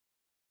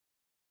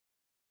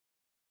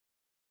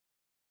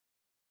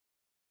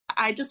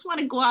I just want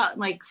to go out and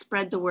like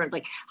spread the word,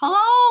 like, hello,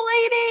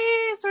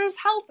 ladies, there's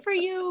help for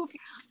you.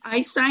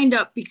 I signed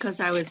up because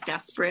I was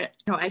desperate.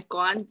 I've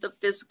gone the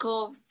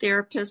physical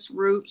therapist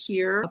route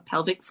here, a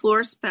pelvic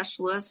floor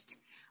specialist,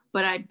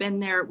 but I'd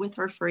been there with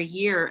her for a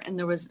year and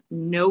there was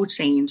no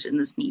change in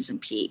this knees and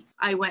pee.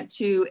 I went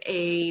to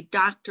a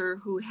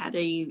doctor who had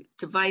a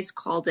device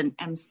called an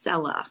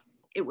Emsella.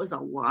 It was a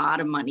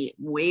lot of money,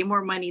 way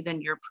more money than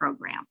your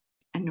program.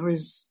 And there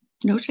was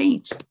no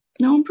change,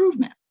 no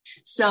improvement.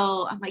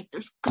 So I'm like,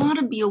 there's got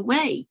to be a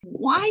way.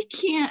 Why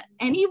can't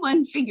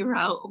anyone figure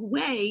out a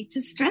way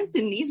to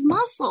strengthen these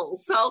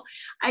muscles? So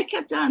I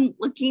kept on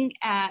looking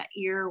at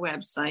your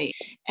website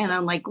and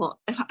I'm like, well,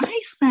 if I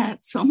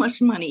spent so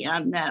much money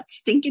on that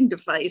stinking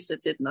device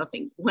that did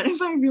nothing, what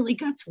have I really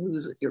got to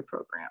lose with your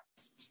program?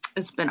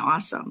 It's been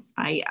awesome.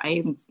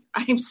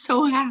 I'm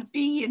so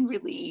happy and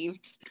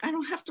relieved. I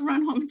don't have to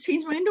run home and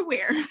change my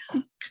underwear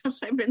because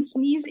I've been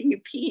sneezing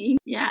and peeing.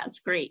 Yeah, it's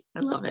great.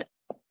 I love it.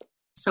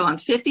 So I'm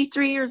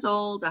 53 years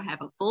old. I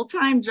have a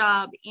full-time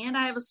job and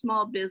I have a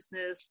small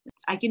business.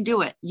 I can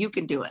do it. You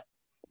can do it.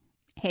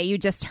 Hey, you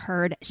just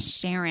heard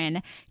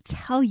Sharon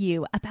tell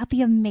you about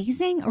the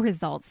amazing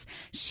results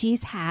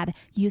she's had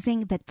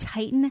using the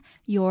Tighten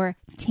Your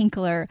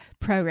Tinkler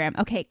program.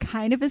 Okay,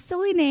 kind of a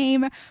silly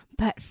name,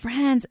 but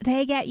friends,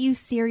 they get you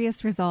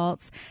serious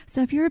results.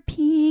 So if you're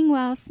peeing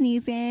while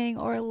sneezing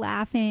or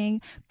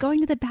laughing, going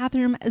to the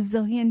bathroom a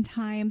zillion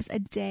times a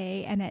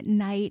day and at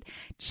night,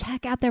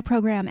 check out their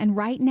program. And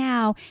right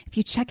now, if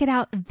you check it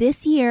out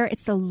this year,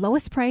 it's the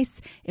lowest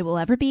price it will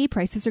ever be.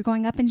 Prices are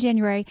going up in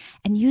January,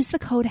 and use the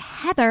code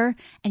Heather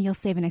and you'll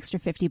save an extra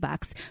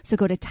 $50. So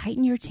go to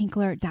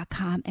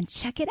tightenyourtinkler.com and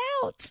check it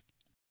out.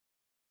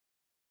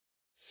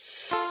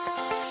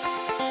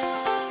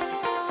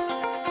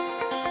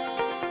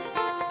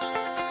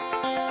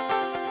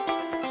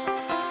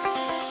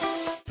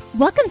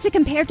 Welcome to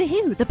Compared to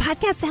Who, the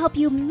podcast to help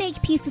you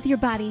make peace with your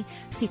body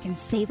so you can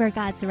savor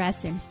God's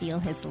rest and feel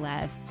His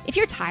love. If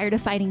you're tired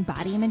of fighting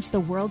body image the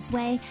world's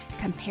way,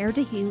 Compared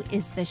to Who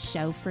is the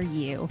show for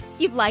you.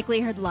 You've likely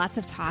heard lots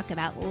of talk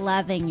about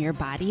loving your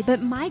body,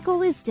 but my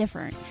goal is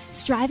different.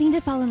 Striving to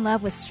fall in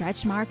love with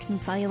stretch marks and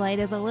cellulite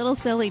is a little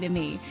silly to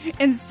me.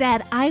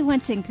 Instead, I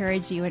want to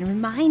encourage you and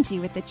remind you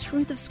with the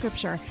truth of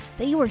Scripture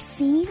that you are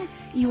seen,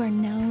 you are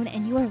known,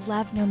 and you are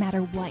loved no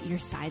matter what your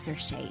size or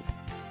shape.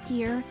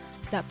 Here,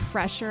 the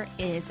pressure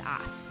is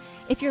off.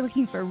 If you're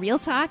looking for real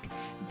talk,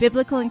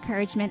 biblical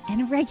encouragement,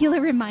 and regular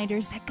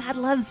reminders that God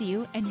loves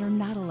you and you're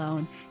not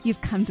alone,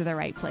 you've come to the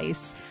right place.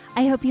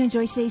 I hope you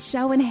enjoy today's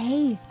show, and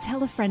hey,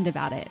 tell a friend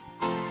about it.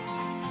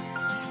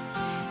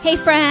 Hey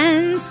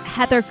friends,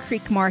 Heather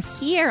Creekmore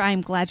here.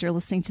 I'm glad you're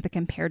listening to the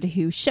Compared to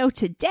Who show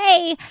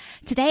today.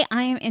 Today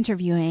I am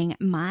interviewing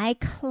my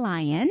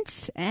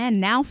client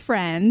and now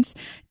friend,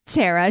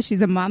 Tara.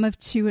 She's a mom of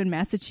two in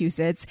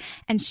Massachusetts,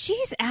 and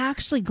she's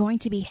actually going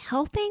to be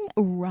helping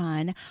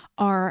run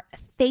our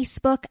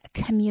Facebook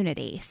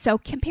community. So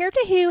Compared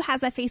to Who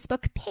has a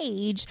Facebook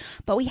page,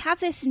 but we have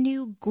this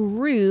new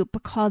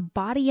group called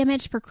Body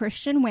Image for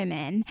Christian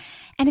Women.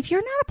 And if you're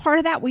not a part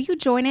of that, will you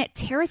join it?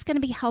 Tara's going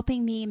to be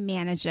helping me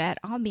manage it.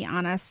 I'll be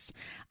honest,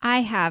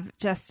 I have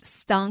just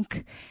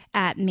stunk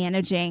at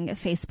managing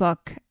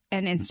Facebook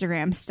and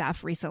Instagram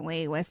stuff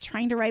recently with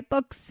trying to write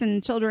books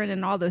and children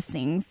and all those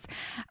things.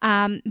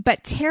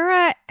 But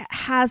Tara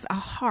has a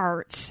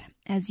heart,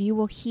 as you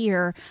will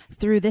hear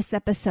through this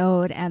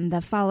episode and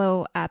the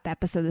follow-up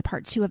episode, the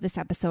part 2 of this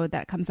episode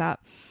that comes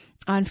up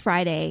on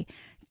Friday.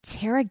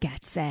 Tara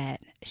gets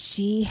it.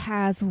 She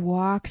has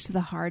walked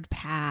the hard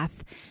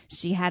path.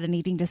 She had an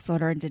eating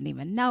disorder and didn't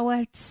even know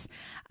it.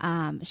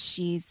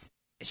 She's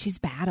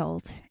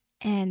battled.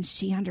 And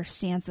she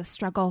understands the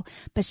struggle,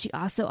 but she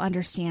also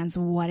understands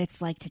what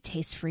it's like to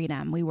taste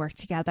freedom. We worked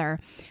together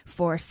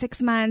for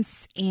 6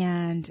 months,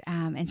 and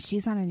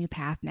she's on a new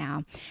path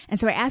now. And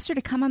so I asked her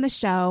to come on the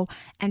show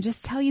and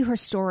just tell you her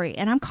story.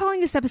 And I'm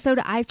calling this episode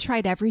 "I've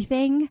Tried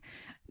Everything,"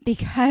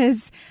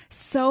 because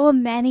so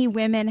many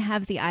women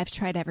have the "I've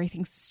tried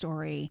everything"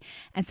 story.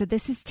 And so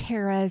this is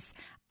Tara's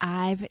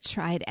 "I've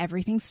Tried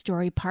Everything"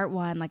 story, part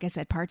 1. Like I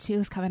said, part 2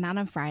 is coming out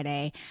on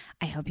Friday.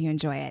 I hope you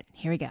enjoy it.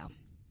 Here we go.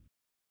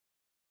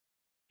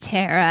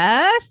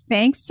 Tara,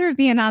 thanks for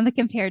being on the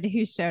Compared to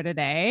Who show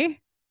today.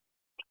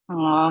 Oh,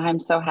 I'm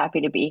so happy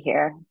to be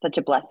here. Such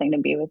a blessing to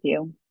be with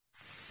you.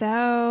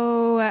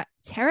 So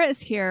Tara is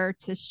here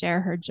to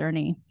share her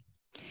journey.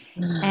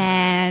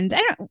 And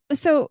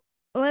so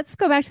let's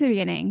go back to the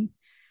beginning.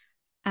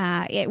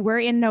 We're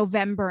in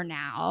November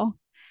now.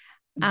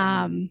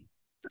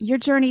 Your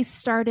journey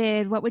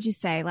started, what would you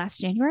say,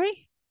 last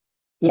January?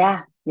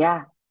 Yeah.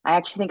 I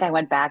actually think I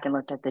went back and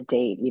looked at the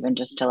date, even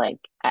just to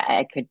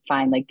I could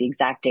find the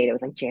exact date. It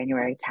was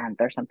January 10th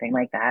or something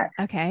like that.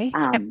 Okay.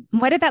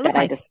 What did that look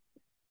like?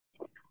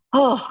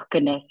 Oh,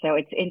 goodness. So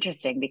it's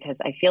interesting because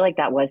I feel like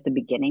that was the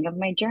beginning of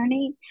my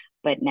journey.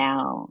 But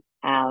now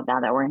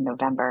that we're in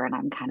November and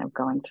I'm kind of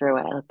going through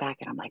it, I look back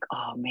and I'm like,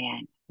 oh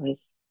man,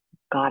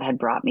 God had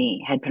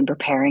been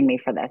preparing me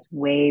for this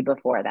way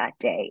before that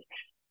date.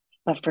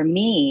 But for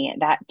me,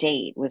 that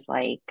date was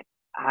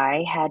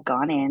I had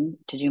gone in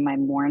to do my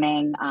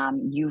morning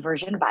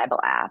YouVersion Bible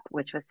app,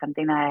 which was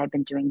something that I had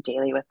been doing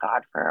daily with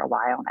God for a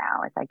while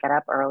now. As I get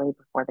up early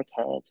before the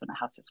kids when the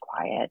house is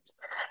quiet,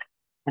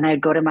 and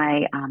I'd go to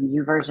my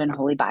YouVersion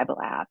Holy Bible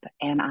app,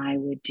 and I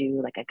would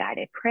do like a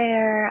guided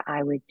prayer.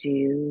 I would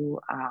do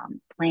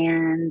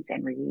plans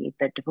and read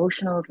the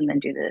devotionals, and then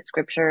do the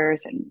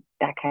scriptures and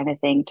that kind of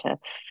thing to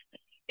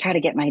try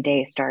to get my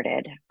day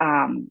started.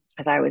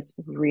 Because I was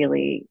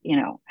really,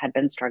 had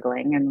been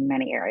struggling in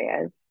many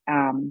areas.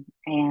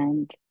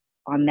 And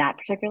on that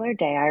particular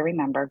day, I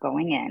remember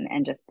going in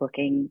and just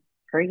looking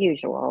per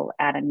usual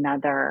at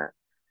another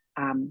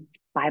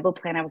Bible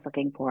plan I was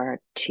looking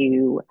for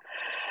to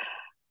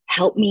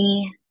help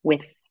me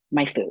with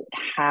my food.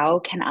 How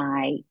can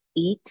I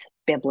eat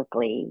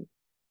biblically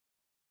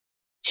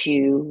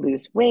to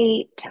lose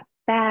weight, to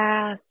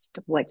fast?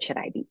 What should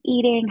I be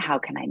eating? How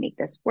can I make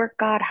this work,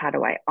 God? How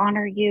do I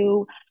honor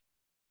you?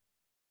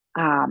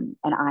 And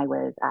I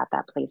was at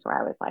that place where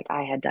I was like,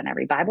 I had done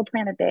every Bible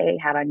plan that they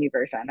had on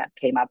YouVersion that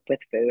came up with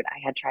food.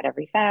 I had tried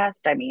every fast.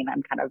 I mean,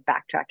 I'm kind of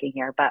backtracking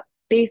here, but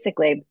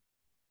basically,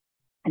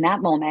 in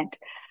that moment,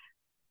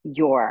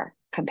 your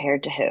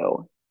compared to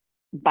who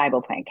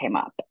Bible plan came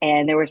up,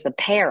 and there was the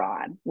pear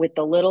on with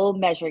the little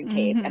measuring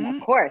tape. And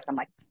of course, I'm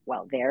like,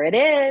 well, there it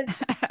is.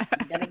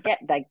 I'm gonna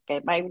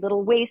get my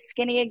little waist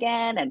skinny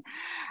again.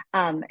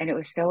 And it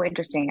was so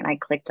interesting. And I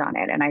clicked on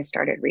it and I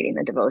started reading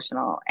the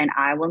devotional. And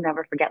I will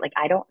never forget, like,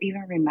 I don't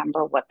even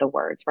remember what the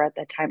words were at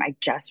that time. I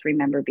just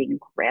remember being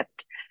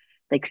gripped,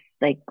 like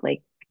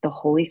the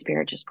Holy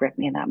Spirit just gripped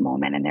me in that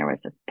moment. And there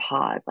was this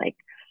pause, like,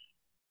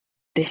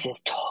 this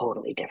is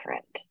totally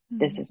different.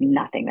 This is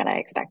nothing that I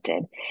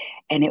expected.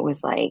 And it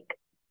was like,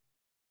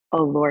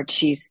 oh Lord,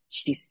 she's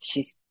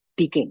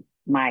speaking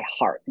my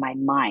heart, my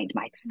mind,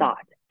 my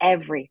thoughts,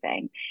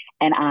 everything.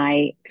 And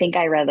I think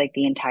I read like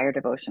the entire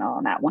devotional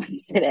in that one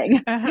sitting.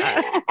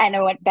 And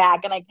I went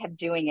back and I kept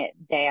doing it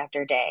day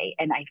after day.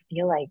 And I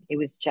feel like it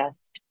was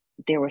just,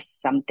 there was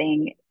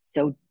something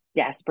so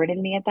desperate in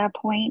me at that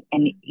point,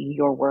 and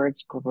your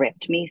words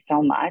gripped me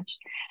so much.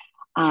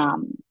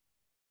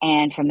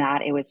 And from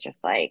that, it was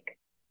just like,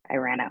 I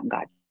ran out and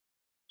got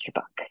your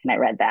book and I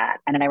read that.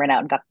 And then I ran out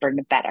and got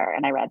Burden Better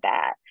and I read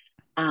that.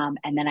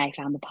 And then I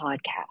found the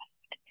podcast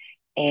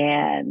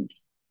and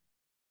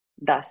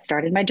thus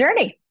started my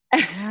journey.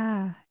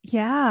 Yeah.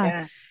 Yeah.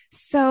 Yeah.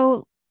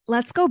 So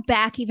let's go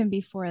back even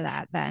before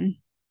that then.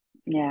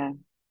 Yeah.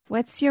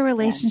 What's your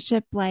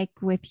relationship like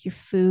with your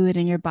food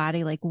and your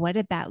body? Like, what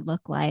did that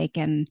look like?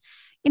 And,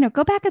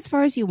 go back as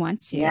far as you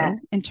want to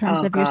in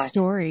terms of your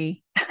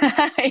story.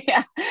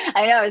 Yeah.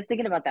 I know. I was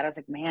thinking about that. I was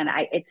like, man,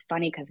 it's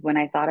funny because when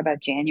I thought about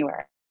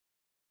January,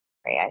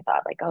 I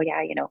thought like, oh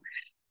yeah,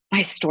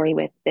 my story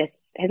with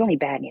this has only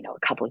been, a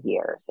couple of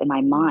years in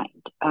my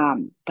mind.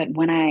 But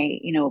when I,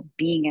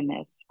 being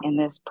in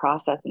this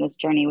process, in this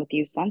journey with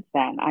you since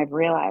then, I've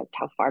realized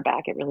how far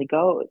back it really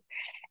goes.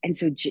 And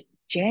so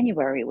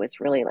January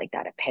was really like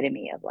that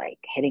epitome of like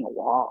hitting a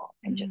wall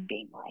and just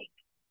being like,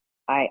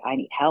 I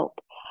need help.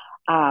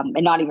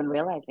 And not even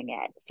realizing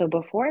it. So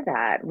before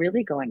that,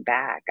 really going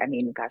back, I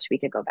mean, gosh, we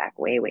could go back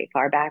way, way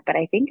far back, but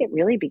I think it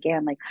really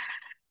began like,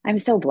 I'm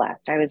so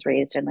blessed. I was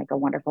raised in like a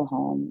wonderful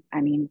home.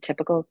 I mean,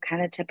 typical,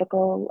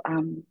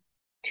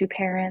 two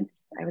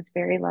parents. I was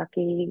very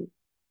lucky.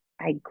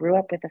 I grew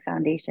up with a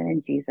foundation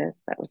in Jesus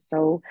that was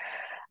so,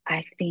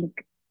 I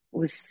think,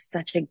 was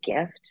such a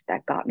gift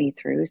that got me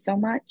through so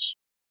much.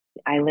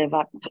 I live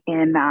up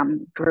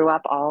in, grew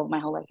up all my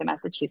whole life in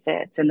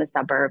Massachusetts in the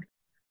suburbs.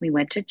 We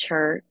went to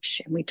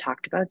church and we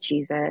talked about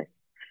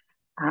Jesus.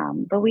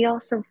 But we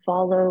also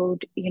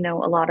followed, a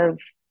lot of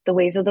the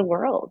ways of the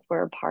world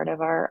were a part of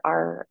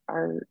our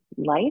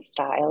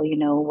lifestyle.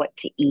 What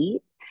to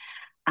eat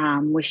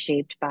was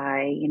shaped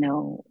by,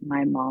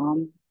 my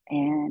mom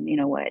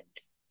and, what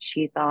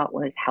she thought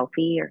was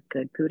healthy or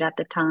good food at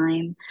the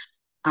time.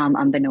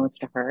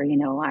 Unbeknownst to her,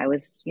 I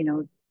was,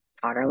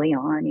 taught early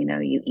on,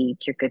 you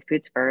eat your good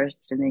foods first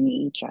and then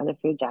you eat your other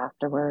foods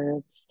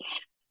afterwards.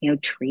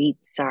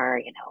 Treats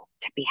are,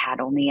 to be had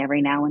only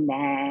every now and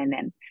then.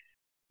 And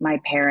my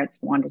parents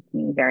wanted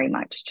me very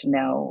much to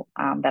know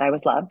that I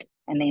was loved,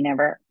 and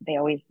they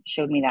always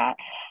showed me that.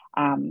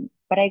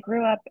 But I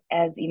grew up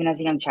even as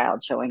a young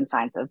child, showing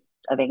signs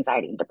of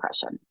anxiety and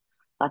depression,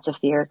 lots of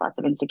fears, lots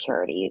of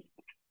insecurities.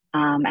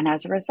 And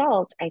as a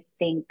result, I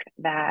think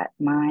that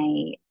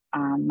my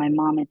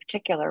mom in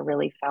particular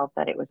really felt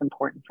that it was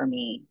important for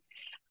me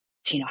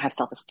to, have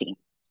self-esteem,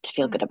 to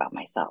feel good about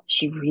myself.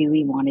 She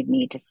really wanted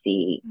me to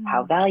see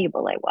how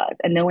valuable I was.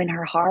 And though in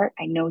her heart,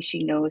 I know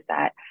she knows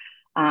that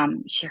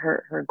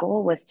her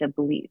goal was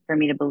for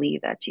me to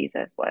believe that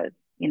Jesus was,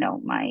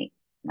 my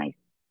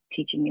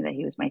teaching me that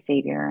he was my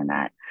savior and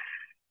that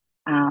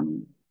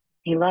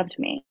he loved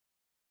me.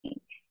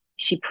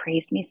 She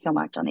praised me so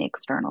much on the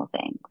external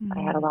things.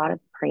 I had a lot of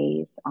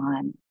praise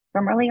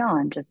from early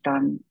on, just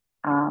on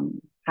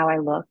how I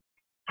looked,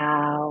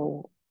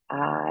 how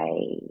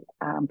I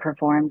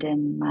performed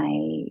in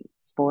my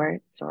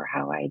sports or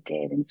how I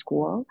did in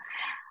school.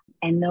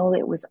 And though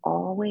it was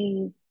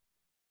always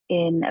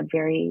in a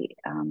very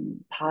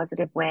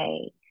positive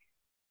way,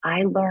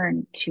 I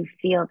learned to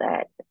feel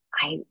that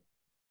I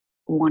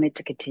wanted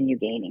to continue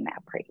gaining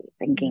that praise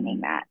and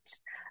gaining that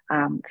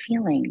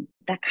feeling.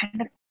 That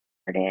kind of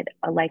started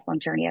a lifelong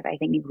journey of, I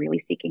think, me really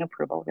seeking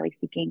approval, really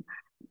seeking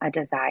a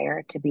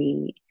desire to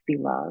be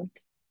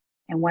loved.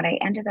 And what I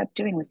ended up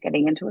doing was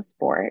getting into a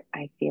sport.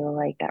 I feel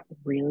like that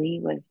really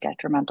was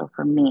detrimental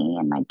for me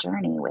and my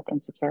journey with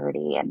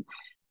insecurity. And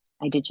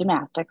I did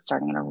gymnastics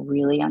starting at a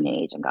really young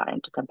age and got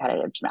into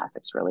competitive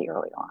gymnastics really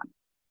early on.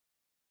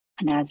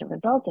 And as a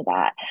result of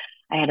that,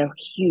 I had a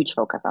huge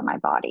focus on my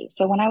body.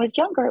 So when I was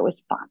younger, it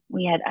was fun.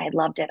 I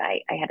loved it.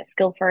 I had a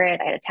skill for it.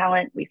 I had a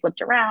talent. We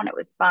flipped around. It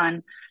was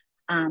fun.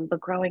 But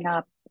growing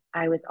up,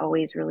 I was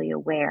always really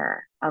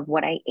aware of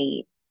what I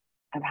ate,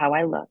 of how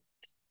I looked,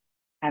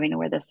 having to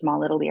wear this small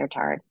little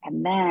leotard.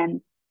 And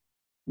then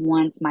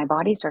once my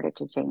body started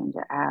to change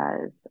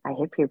as I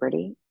hit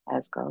puberty,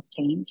 as girls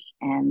change,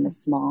 and the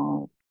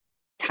small,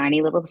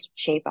 tiny little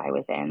shape I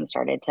was in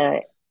started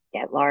to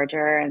get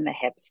larger, and the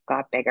hips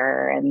got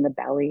bigger, and the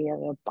belly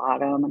and the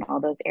bottom and all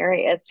those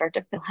areas start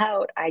to fill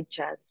out, I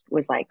just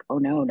was like, oh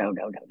no, no,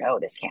 no, no, no,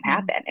 this can't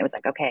happen. It was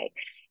like, okay.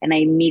 And I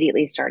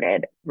immediately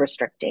started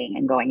restricting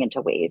and going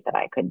into ways that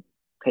I could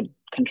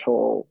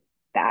control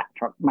that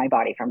from my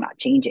body from not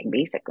changing,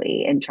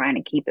 basically, and trying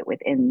to keep it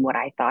within what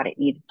I thought it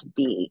needed to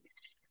be.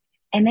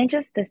 And then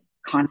just this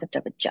concept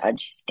of a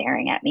judge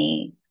staring at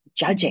me,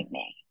 judging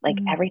me, like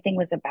everything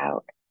was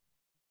about,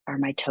 are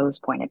my toes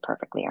pointed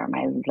perfectly? Are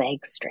my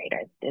legs straight?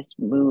 Is this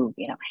move?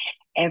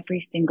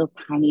 Every single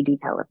tiny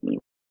detail of me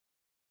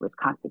was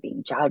constantly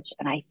being judged.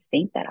 And I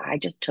think that I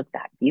just took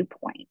that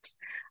viewpoint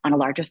on a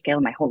larger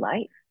scale my whole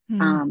life.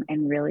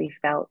 And really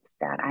felt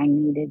that I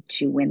needed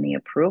to win the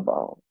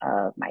approval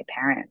of my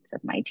parents,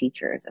 of my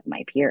teachers, of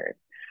my peers.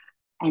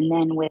 And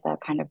then with a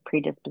kind of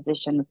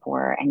predisposition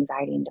for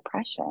anxiety and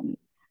depression,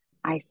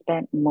 I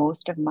spent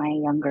most of my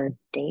younger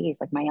days,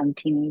 like my young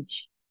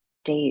teenage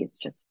days,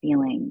 just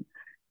feeling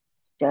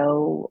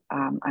so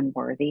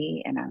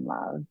unworthy and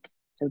unloved,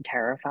 so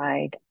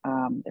terrified.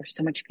 There's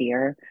so much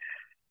fear,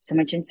 so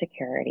much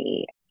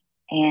insecurity.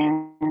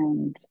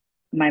 And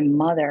my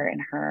mother and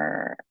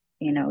her,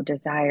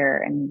 desire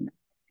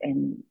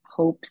and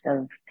hopes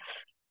of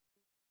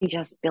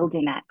just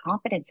building that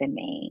confidence in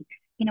me,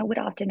 would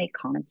often make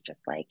comments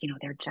just like,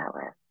 they're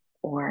jealous,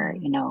 or,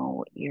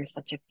 you're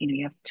such a,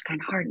 you have such a kind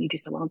of heart and you do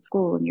so well in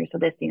school and you're so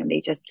this,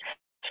 they just,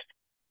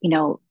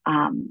 you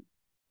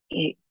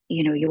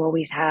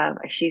always have,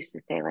 she used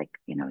to say like,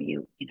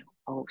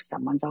 oh,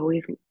 some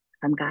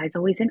guy's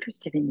always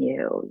interested in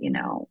you,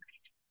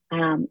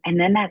 and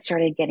then that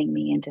started getting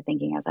me into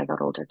thinking as I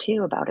got older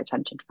too about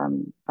attention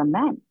from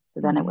men. So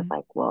then it was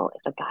like, well,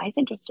 if a guy's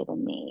interested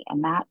in me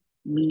and that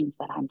means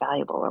that I'm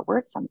valuable or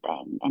worth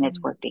something and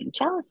it's worth being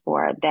jealous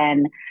for,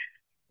 then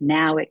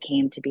now it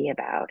came to be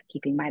about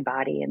keeping my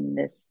body in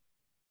this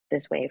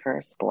way for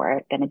a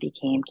sport. Then it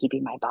became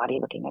keeping my body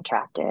looking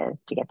attractive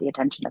to get the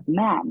attention of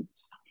men.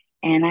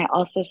 And I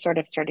also sort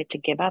of started to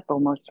give up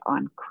almost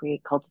on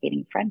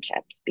cultivating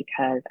friendships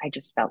because I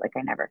just felt like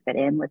I never fit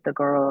in with the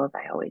girls.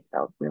 I always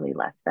felt really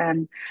less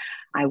than.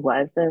 I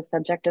was the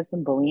subject of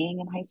some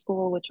bullying in high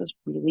school, which was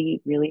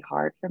really, really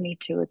hard for me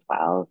too as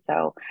well.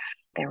 So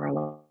there were a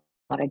lot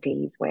of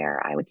days where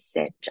I would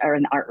sit or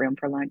in the art room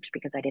for lunch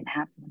because I didn't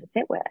have someone to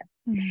sit with.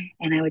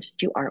 And I would just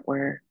do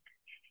artwork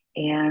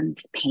and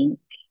paint.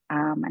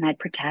 And I'd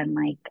pretend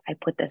like I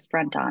put this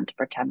front on to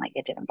pretend like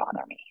it didn't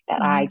bother me,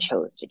 that I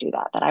chose to do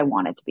that I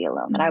wanted to be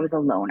alone, that I was a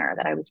loner,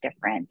 that I was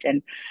different.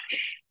 And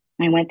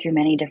I went through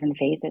many different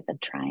phases of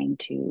trying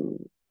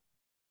to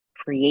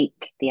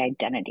create the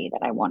identity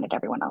that I wanted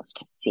everyone else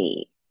to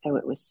see. So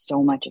it was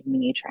so much of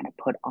me trying to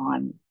put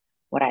on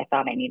what I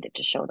thought I needed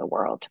to show the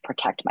world to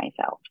protect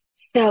myself.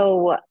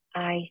 So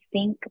I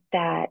think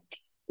that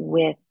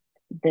with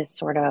this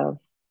sort of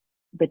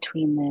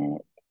between the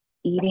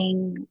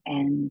eating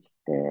and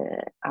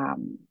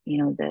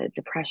the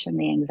depression,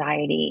 the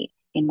anxiety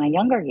in my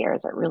younger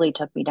years, it really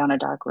took me down a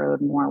dark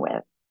road more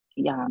with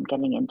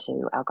getting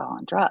into alcohol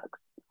and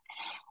drugs.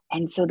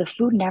 And so the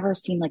food never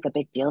seemed like a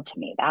big deal to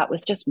me. That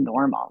was just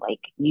normal.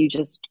 Like you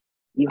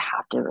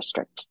have to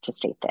restrict to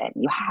stay thin.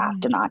 You have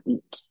to not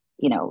eat,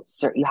 you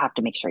have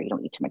to make sure you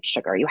don't eat too much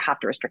sugar. You have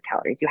to restrict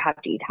calories. You have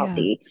to eat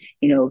healthy.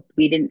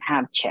 We didn't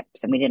have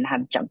chips and we didn't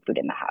have junk food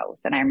in the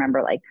house. And I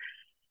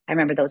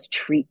remember those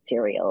treat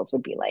cereals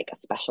would be like a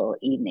special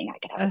evening. I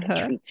could have like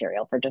a treat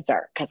cereal for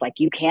dessert because like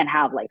you can't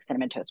have like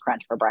Cinnamon Toast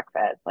Crunch for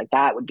breakfast. Like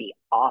that would be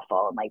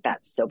awful. And like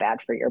that's so bad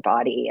for your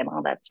body and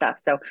all that stuff.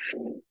 So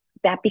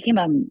that became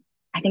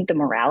I think the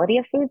morality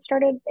of food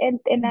started in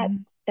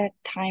that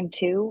time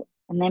too.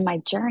 And then my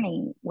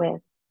journey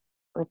with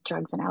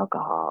drugs and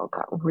alcohol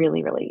got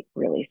really, really,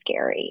 really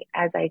scary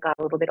as I got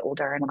a little bit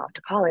older and went off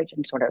to college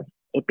and sort of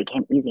it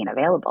became easy and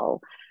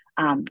available.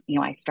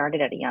 I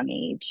started at a young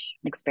age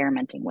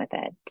experimenting with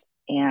it,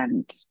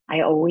 and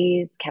I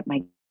always kept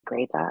my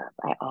grades up.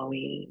 I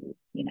always,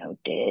 did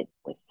it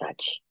with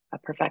such a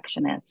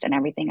perfectionist and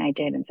everything I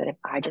did, and said, if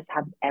I just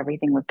have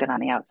everything look good on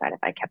the outside,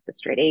 if I kept the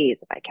straight A's,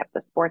 if I kept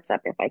the sports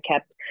up, if I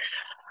kept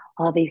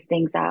all these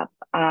things up,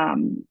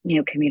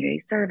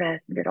 community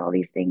service, and did all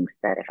these things,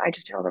 that if I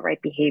just did all the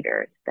right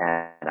behaviors,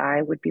 that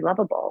I would be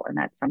lovable and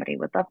that somebody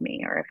would love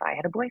me, or if I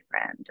had a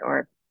boyfriend,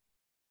 or,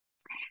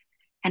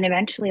 and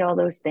eventually all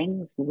those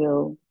things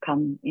will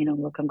come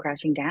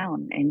crashing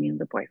down, and,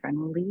 the boyfriend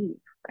will leave,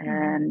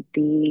 and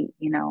the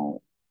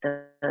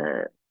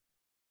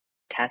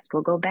test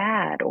will go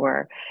bad,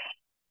 or,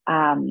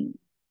 um,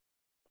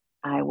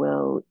 I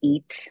will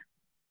eat,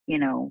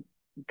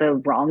 the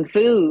wrong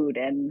food.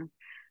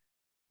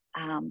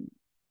 Um,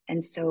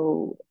 and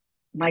so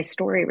my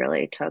story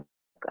really took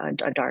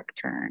a dark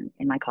turn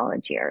in my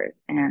college years.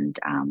 And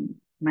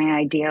my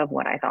idea of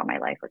what I thought my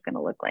life was going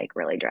to look like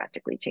really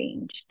drastically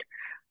changed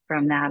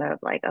from that of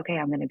like, okay,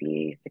 I'm going to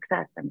be a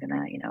success. I'm going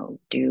to,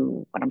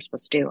 do what I'm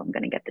supposed to do. I'm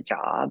going to get the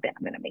job, and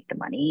I'm going to make the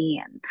money,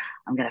 and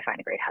I'm going to find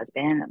a great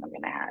husband, and I'm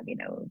going to have,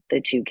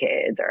 the 2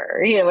 kids,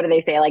 or, what do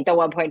they say? Like the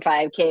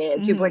 1.5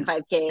 kids,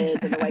 2.5 kids,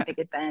 and the white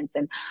picket fence,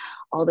 and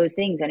all those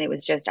things. And it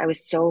was just, I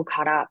was so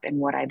caught up in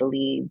what I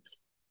believed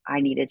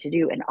I needed to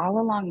do. And all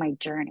along my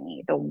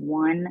journey,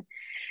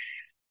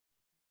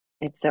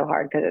 it's so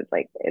hard because it's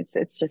like,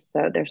 it's just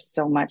so, there's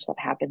so much that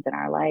happens in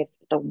our lives.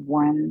 The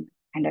one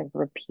kind of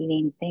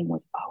repeating thing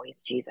was always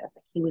Jesus.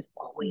 He was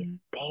always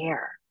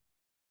there.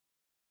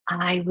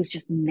 I was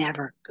just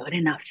never good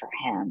enough for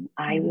him.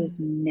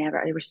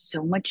 There was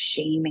so much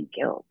shame and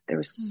guilt. There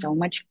was so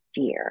much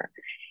fear.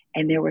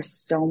 And there was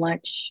so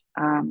much,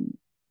 I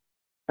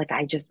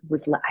just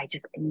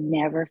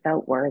never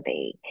felt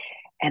worthy.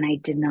 And I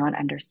did not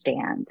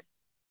understand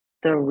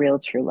the real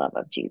true love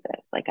of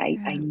Jesus.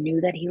 I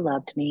knew that he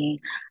loved me.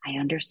 I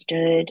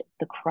understood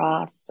the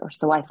cross, or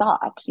so I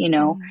thought,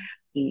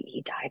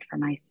 he died for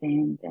my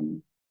sins.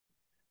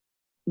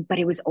 But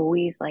it was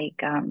always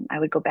like, I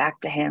would go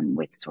back to him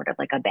with sort of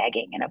like a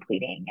begging and a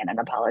pleading and an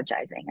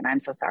apologizing. And I'm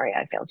so sorry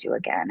I failed you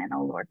again. And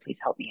oh Lord, please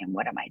help me. And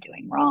what am I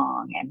doing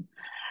wrong?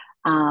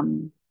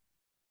 And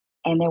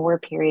there were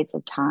periods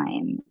of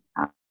time.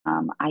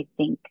 I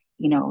think,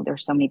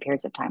 there's so many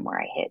periods of time where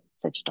I hit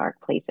such dark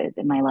places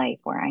in my life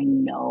where I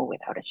know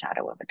without a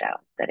shadow of a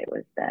doubt that it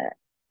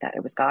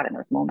was God in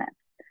those moments.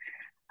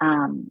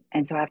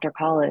 And so after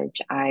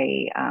college,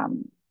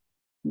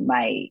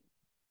 my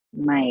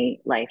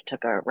life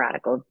took a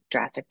radical,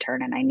 drastic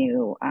turn, and I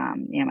knew,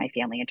 my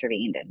family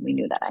intervened, and we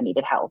knew that I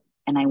needed help.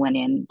 And I went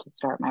in to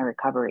start my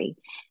recovery.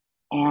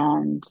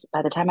 And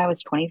by the time I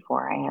was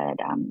 24, I had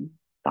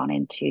gone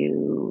in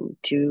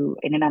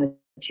and out of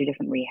 2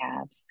 different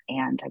rehabs,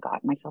 and I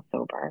got myself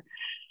sober.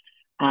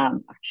 I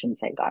shouldn't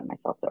say gotten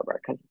myself sober,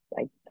 because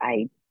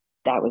I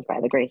that was by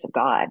the grace of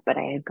God, but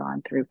I had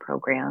gone through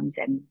programs,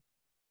 and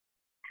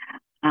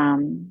I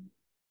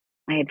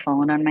had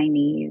fallen on my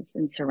knees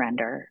in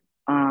surrender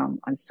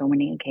on so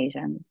many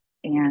occasions.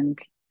 And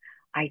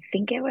I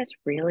think it was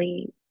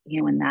really,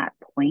 in that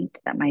point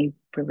that my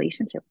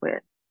relationship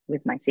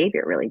with my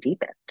Savior really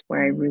deepened,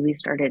 where I really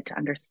started to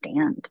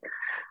understand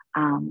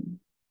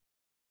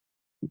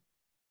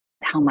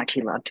how much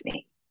he loved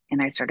me.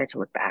 And I started to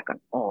look back on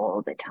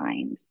all the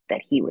times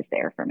that he was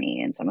there for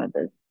me in some of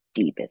those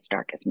deepest,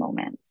 darkest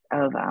moments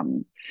of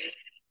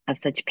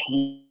such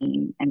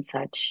pain and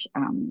such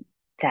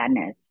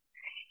sadness.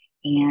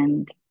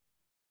 And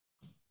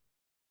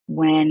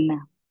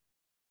when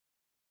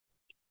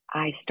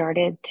I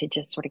started to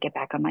just sort of get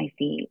back on my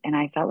feet, and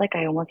I felt like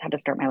I almost had to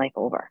start my life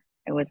over.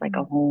 It was like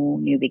a whole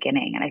new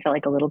beginning. And I felt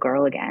like a little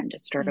girl again,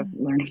 just sort of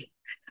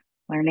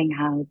learning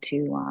how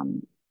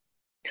to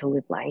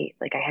live life.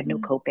 Like I had no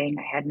coping.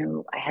 I had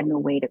no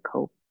way to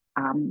cope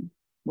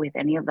with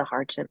any of the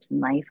hardships in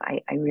life.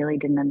 I really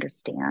didn't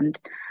understand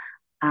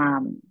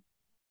that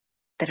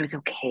it was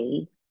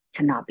okay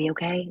to not be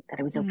okay,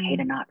 that it was okay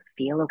to not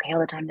feel okay all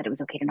the time, that it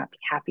was okay to not be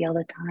happy all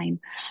the time.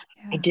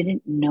 I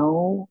didn't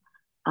know,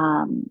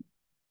 I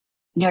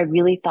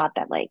really thought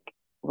that like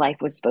life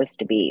was supposed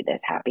to be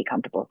this happy,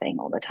 comfortable thing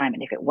all the time.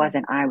 And if it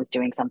wasn't, I was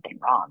doing something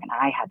wrong, and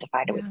I had to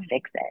find a way to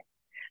fix it.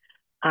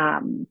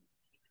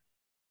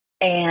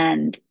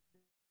 And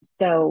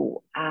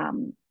so,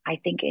 I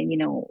think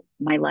in,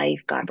 my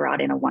life, God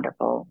brought in a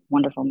wonderful,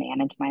 wonderful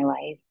man into my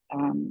life,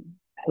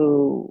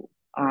 who,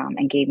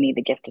 and gave me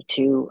the gift of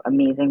 2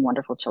 amazing,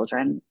 wonderful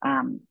children.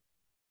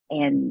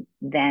 And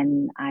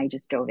then I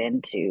just dove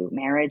into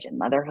marriage and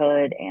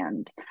motherhood,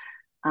 and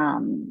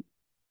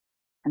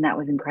that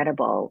was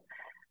incredible.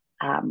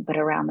 But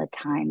around the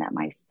time that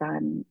my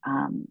son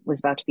was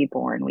about to be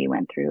born, we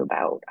went through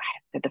about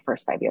the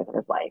first 5 years of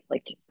his life,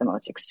 like just the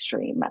most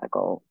extreme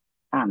medical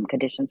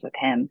conditions with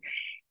him.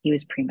 He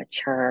was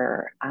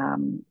premature,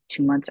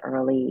 2 months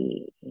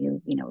early. He,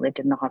 lived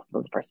in the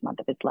hospital the first month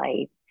of his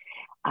life.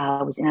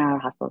 Was in and out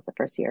of hospitals the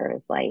first year of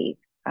his life.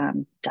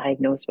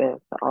 Diagnosed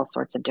with all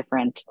sorts of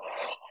different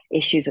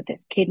issues with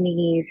his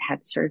kidneys.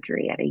 Had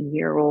surgery at a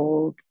year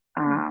old.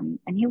 And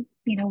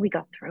we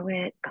got through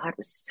it. God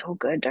was so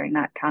good during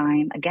that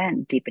time.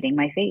 Again, deepening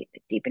my faith,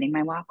 deepening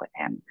my walk with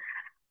him.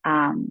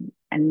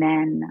 And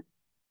then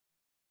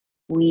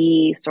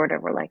we sort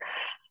of were like,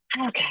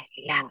 okay,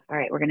 yeah, all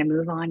right, we're going to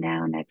move on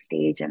now, next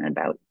stage. And in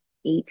about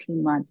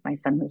 18 months, my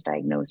son was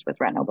diagnosed with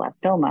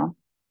retinoblastoma,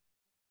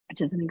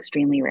 which is an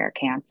extremely rare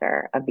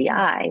cancer of the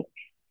eye.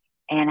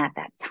 And at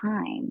that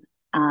time,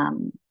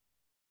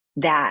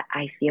 that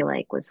I feel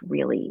like was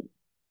really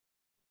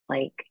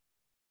like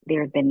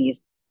there had been these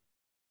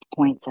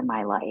points in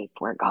my life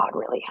where God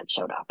really had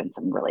showed up in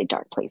some really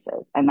dark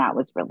places. And that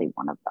was really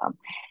one of them.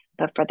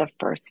 But for the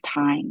first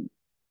time,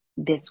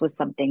 this was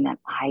something that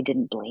I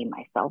didn't blame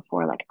myself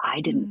for. Like,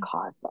 I didn't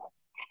cause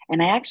this.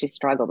 And I actually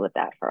struggled with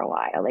that for a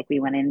while. Like, we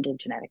went into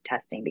genetic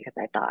testing because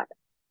I thought,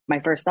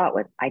 my first thought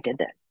was, I did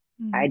this.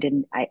 I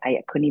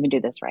couldn't even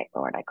do this right,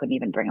 Lord. I couldn't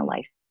even bring a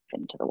life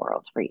into the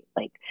world for you.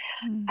 Like,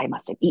 I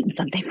must have eaten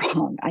something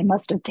wrong. I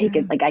must have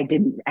taken, like, I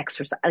didn't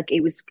exercise. Like,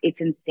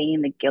 it's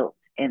insane, the guilt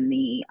and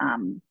the,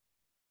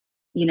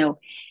 you know,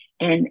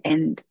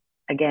 and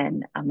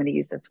again, I'm going to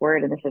use this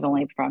word, and this is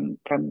only from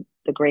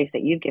the grace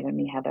that you've given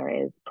me, Heather,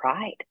 is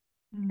pride.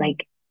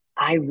 Like,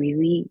 I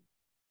really,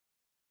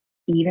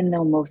 even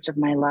though most of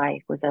my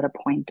life was at a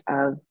point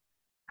of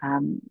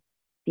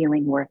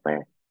feeling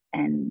worthless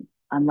and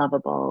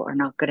unlovable or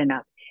not good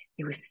enough,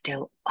 it was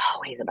still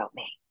always about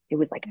me. It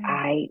was like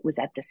I was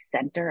at the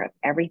center of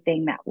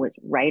everything that was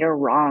right or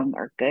wrong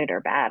or good or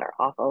bad or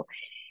awful.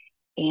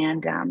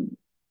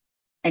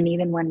 And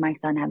even when my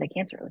son had the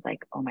cancer, it was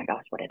like, oh my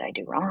gosh, what did I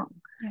do wrong?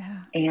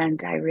 Yeah.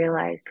 And I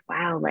realized,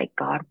 wow, like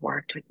God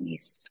worked with me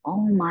so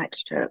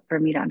much for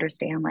me to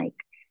understand, like,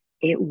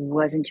 it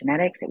wasn't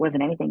genetics. It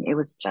wasn't anything. It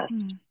was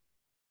just,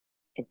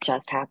 it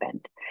just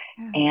happened.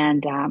 Yeah.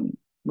 And,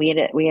 we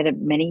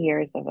had many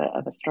years of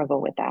a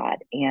struggle with that.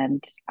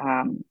 And,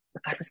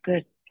 but God was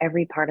good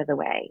every part of the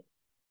way.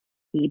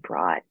 He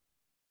brought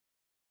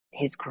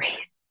his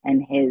grace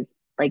and his,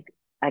 like,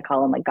 I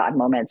call them like God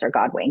moments or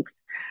God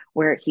winks,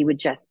 where he would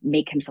just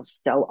make himself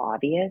so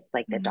obvious,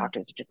 like the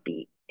doctors would just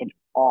be in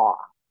awe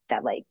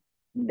that like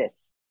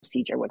this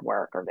procedure would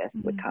work or this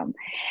would come.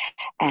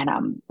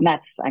 And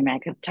that's, I mean, I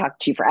could talk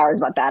to you for hours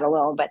about that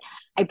alone, but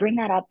I bring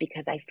that up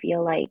because I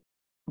feel like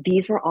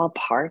these were all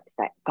parts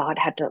that God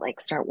had to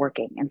like start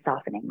working and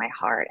softening my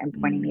heart and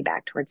pointing me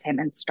back towards him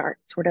and start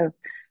sort of,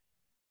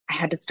 I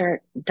had to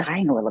start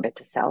dying a little bit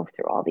to self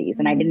through all these.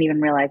 And I didn't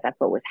even realize that's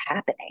what was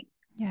happening.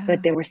 Yeah.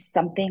 But there was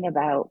something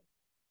about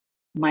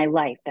my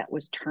life that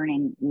was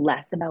turning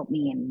less about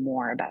me and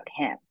more about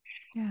him.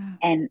 Yeah.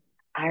 And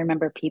I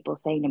remember people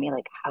saying to me,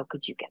 like, how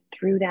could you get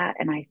through that?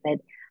 And I said,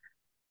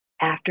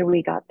 after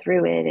we got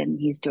through it, and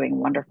he's doing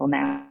wonderful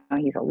now.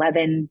 He's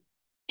 11.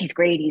 He's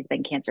great. He's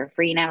been cancer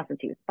free now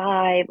since he was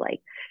 5.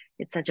 Like,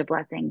 it's such a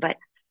blessing. But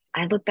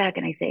I look back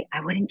and I say,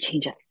 I wouldn't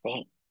change a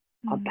thing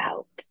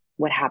about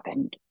what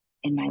happened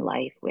in my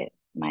life with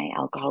my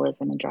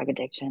alcoholism and drug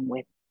addiction,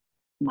 with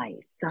my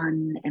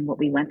son and what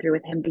we went through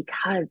with him,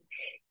 because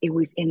it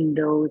was in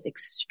those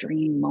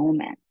extreme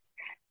moments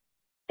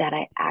that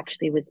I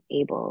actually was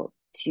able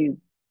to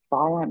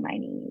fall on my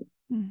knees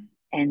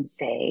and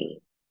say,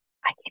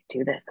 I can't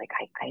do this. Like,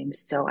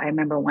 I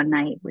remember one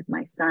night with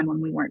my son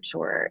when we weren't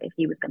sure if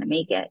he was going to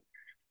make it.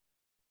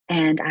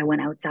 And I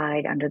went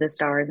outside under the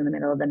stars in the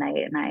middle of the night,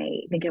 and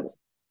I think it was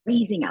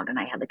freezing out, and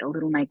I had like a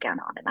little nightgown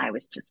on, and I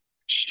was just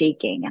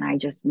shaking. And I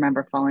just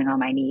remember falling on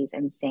my knees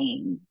and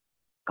saying,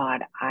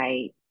 God,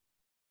 I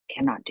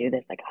cannot do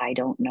this. Like, I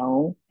don't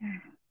know.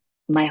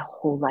 My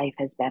whole life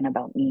has been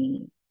about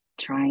me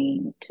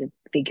trying to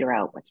figure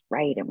out what's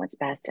right and what's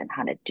best and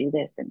how to do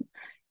this. And,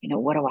 you know,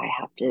 what do I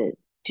have to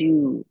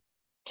do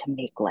to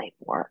make life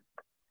work?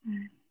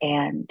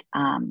 And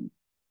I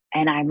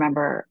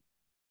remember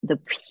the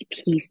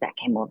peace that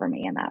came over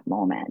me in that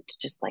moment.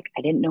 Just like,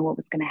 I didn't know what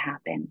was going to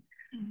happen,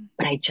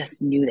 but I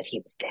just knew that he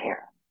was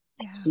there.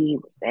 He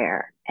was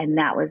there. And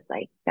that was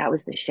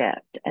the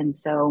shift. And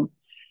so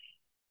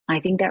I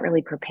think that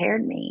really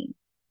prepared me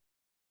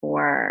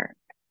for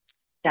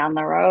down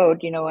the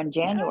road, you know, in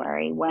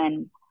January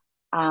when,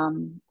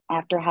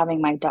 after having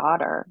my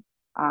daughter,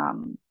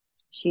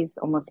 she's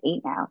almost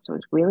 8 now. So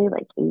it's really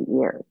like 8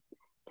 years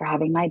after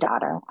having my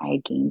daughter. I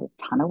had gained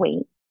a ton of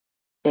weight,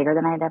 bigger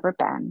than I'd ever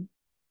been.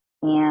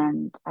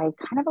 And I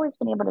kind of always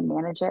been able to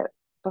manage it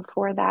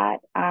before that.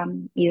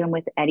 Even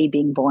with Eddie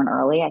being born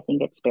early, I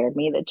think it spared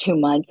me the 2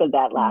 months of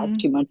that last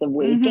 2 months of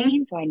weight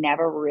gain. So I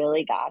never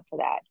really got to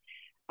that.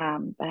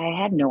 But I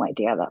had no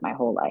idea that my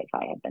whole life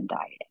I had been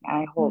dieting.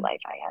 My whole life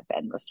I had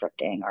been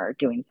restricting or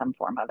doing some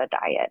form of a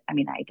diet. I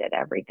mean, I did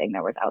everything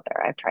there was out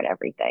there. I've tried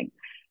everything.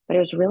 But it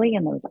was really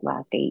in those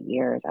last 8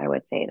 years, I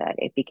would say, that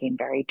it became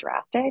very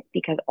drastic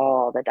because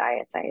all the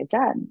diets I had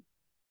done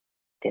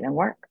didn't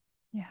work.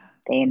 Yeah.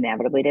 They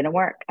inevitably didn't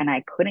work. And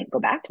I couldn't go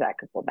back to that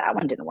because, well, that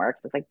one didn't work.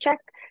 So it's like, check.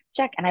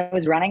 And I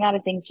was running out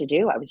of things to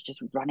do. I was just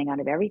running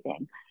out of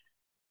everything.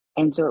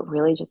 And so it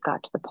really just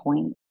got to the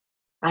point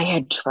I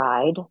had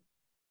tried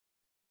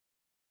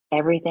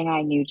everything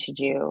I knew to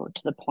do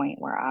to the point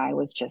where I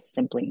was just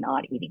simply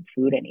not eating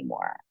food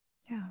anymore.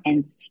 Yeah.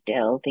 And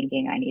still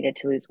thinking I needed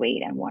to lose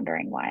weight and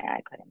wondering why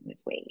I couldn't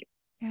lose weight.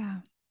 Yeah.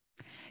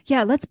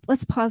 Yeah.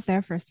 Let's pause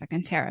there for a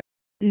second, Tara.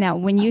 Now,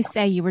 when you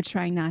say you were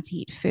trying not to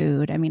eat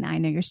food, I mean, I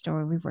know your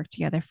story. We've worked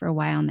together for a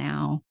while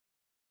now.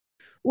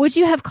 Would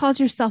you have called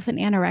yourself an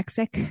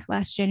anorexic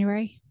last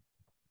January?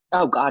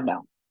 Oh God,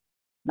 no,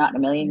 not in a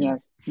million Yeah.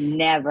 years.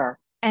 Never,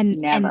 And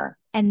and never.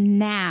 and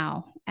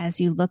now, as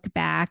you look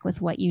back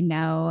with what you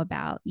know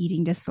about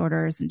eating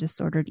disorders and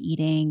disordered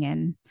eating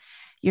and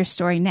your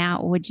story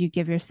now, would you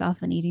give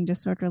yourself an eating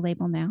disorder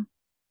label now?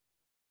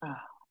 Oh,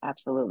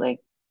 absolutely.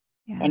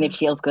 And Yeah. it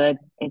feels good.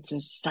 It's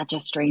just such a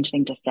strange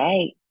thing to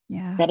say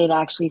Yeah. that it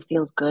actually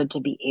feels good to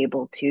be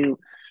able to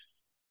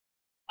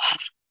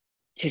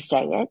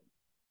say it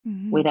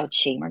Hmm. without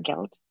shame or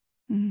guilt,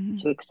 Hmm.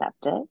 to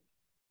accept it,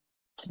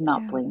 to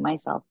not Yeah. blame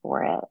myself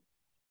for it,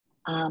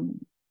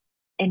 um,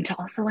 and to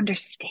also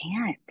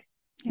understand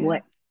Yeah.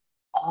 what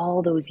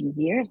all those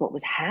years, what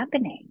was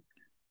happening.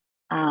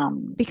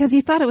 Um, Because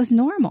you thought it was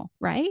normal,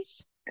 right?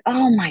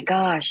 oh my You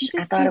gosh, I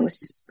just thought it didn't was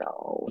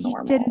so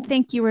you didn't normal.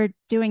 think you were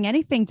doing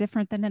anything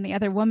different than any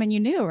other woman you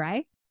knew,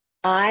 right?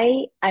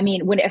 I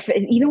mean,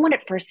 even when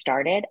it first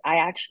started, I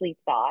actually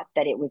thought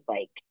that it was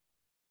like,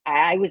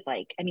 I was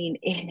like, I mean,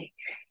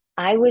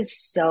 I was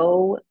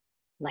so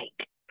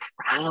like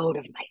proud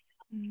of myself,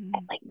 Mm,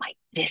 like my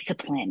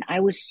discipline.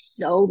 I was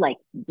so like,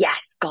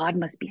 yes, God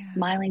must be yeah.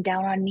 smiling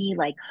down on me.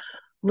 Like,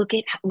 look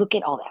at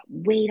all that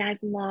weight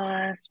I've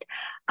lost.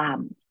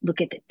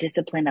 Look at the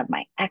discipline of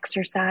my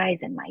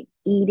exercise and my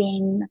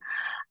eating.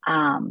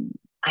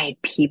 I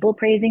had people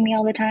praising me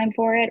all the time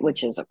for it,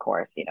 which is, of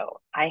course,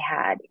 I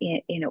had,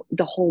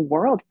 the whole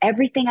world,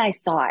 everything I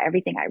saw,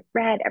 everything I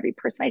read, every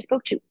person I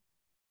spoke to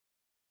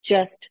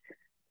just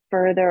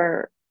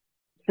further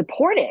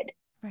supported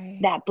Right.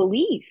 that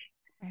belief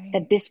Right.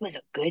 that this was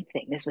a good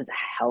thing. This was a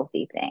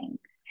healthy thing.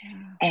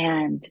 Yeah.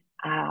 And,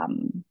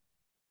 um,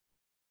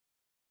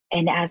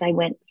 and as I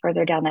went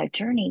further down that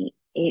journey,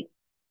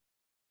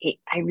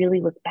 I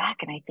really look back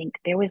and I think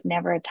there was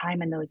never a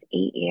time in those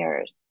 8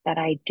 years that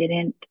I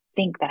didn't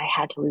think that I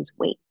had to lose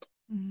weight.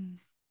 Mm,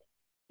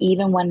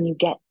 Even when you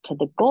get to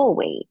the goal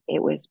weight,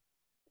 it was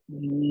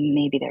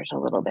maybe there's a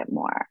little bit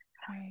more.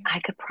 right. I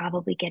could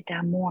probably get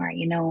down more,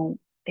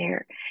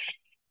 there.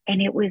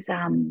 And it was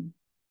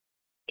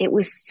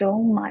so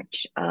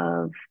much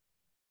of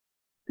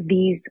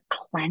these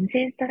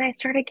cleanses that I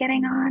started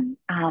getting Mm,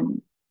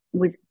 on,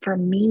 was for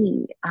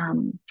me,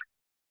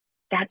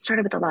 that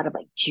started with a lot of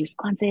like juice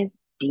cleanses,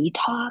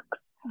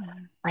 detox,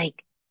 mm,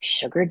 like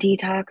sugar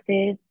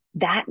detoxes.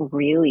 That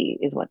really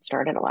is what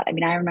started a lot. I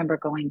mean, I remember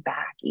going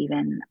back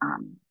even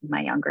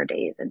my younger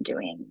days and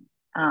doing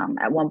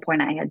at one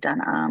point I had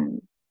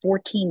done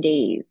 14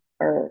 days,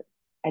 or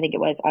I think it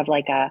was, of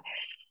like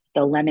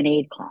the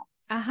lemonade cleanse.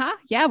 uh-huh.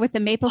 Yeah, with the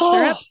maple Oh,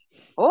 syrup.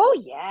 oh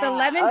The yeah.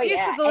 lemon Oh juice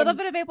yeah. with a little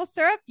bit of maple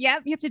syrup.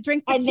 Yep. You have to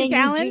drink the And two then you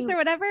gallons or do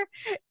whatever.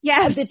 the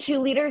Yes. 2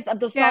 liters of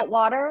the Yep. salt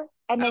water,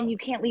 and then Oh, you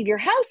can't leave your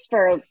house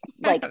for I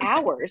like don't know.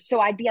 hours. So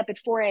I'd be up at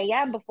 4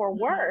 a.m. before Uh-huh.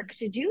 work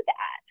to do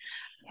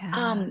that.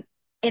 Yeah.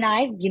 And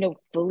I,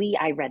 fully,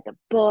 I read the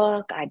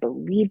book. I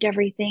believed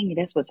everything.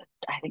 This was,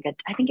 I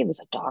think it was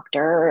a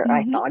doctor.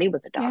 I Hmm. thought he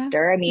was a Yeah.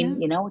 doctor. I Yeah.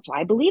 mean, so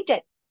I believed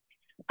it.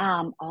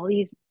 All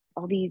these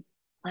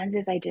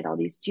cleanses I did, all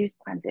these juice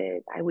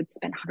cleanses, I would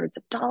spend hundreds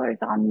of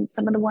dollars on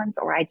some of the ones,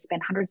 or I'd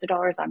spend hundreds of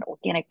dollars on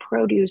organic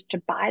produce to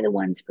buy the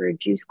ones for a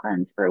juice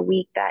cleanse for a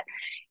week that,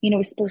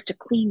 is supposed to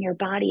clean your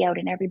body out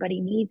and everybody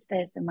needs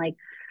this. And like,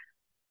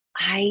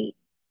 I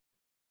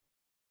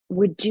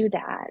would do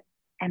that.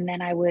 And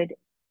then I would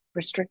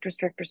restrict,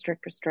 restrict,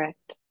 restrict,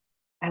 restrict.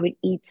 I would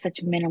eat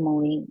such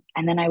minimally.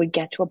 And then I would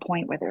get to a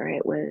point, whether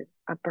it was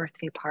a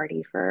birthday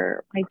party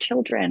for my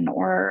children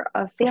or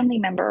a family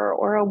member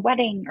or a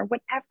wedding or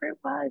whatever it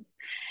was,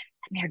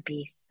 and there'd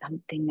be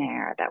something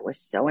there that was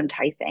so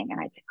enticing. And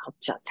I'd say, I'll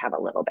just have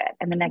a little bit.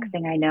 And the next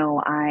thing I know,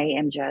 I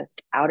am just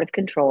out of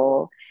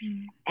control.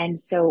 Mm,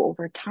 And so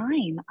over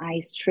time,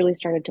 I truly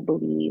started to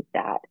believe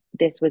that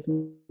this was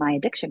my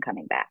addiction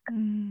coming back.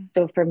 mm,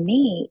 So for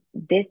me,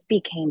 this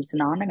became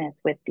synonymous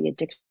with the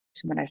addiction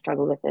that I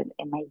struggled with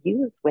in my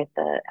youth with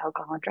the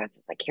alcohol and drugs.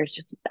 It's like,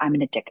 I'm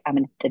an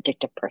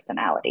addictive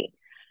personality.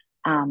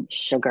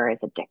 Sugar is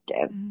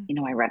addictive.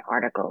 mm. I read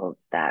articles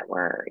that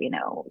were,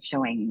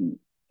 showing,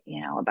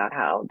 about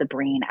how the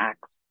brain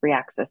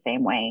reacts the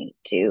same way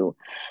to,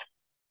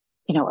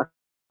 a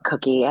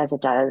cookie as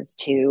it does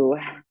to,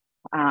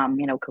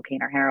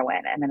 cocaine or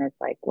heroin. And then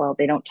it's like, well,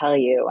 they don't tell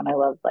you. And I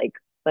love like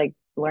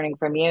learning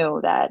from you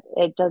that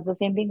it does the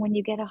same thing when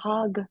you get a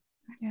hug,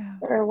 Yeah.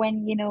 or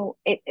when,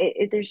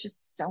 there's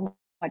just so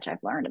much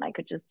I've learned, and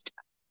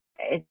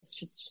it's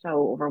just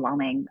so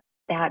overwhelming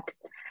that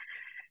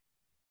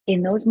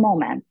in those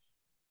moments,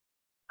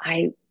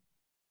 I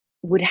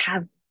would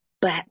have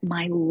bet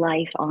my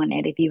life on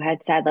it. If you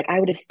had said, like, I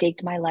would have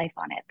staked my life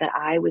on it, that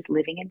I was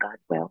living in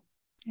God's will,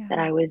 that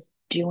Yeah. I was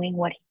doing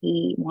what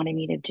He wanted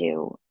me to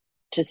do,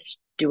 to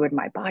steward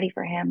my body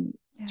for Him,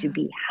 to Yeah.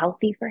 be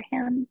healthy for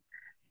Him.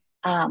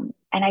 And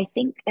I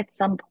think at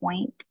some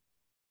point,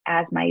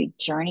 as my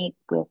journey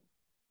with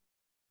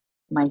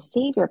my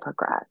Savior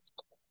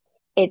progressed,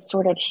 it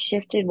sort of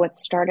shifted what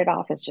started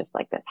off as just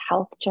like this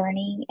health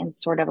journey and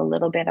sort of a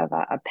little bit of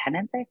a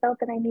penance I felt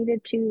that I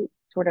needed to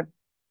sort of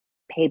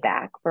pay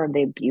back for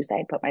the abuse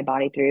I put my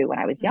body through when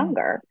I was Mm,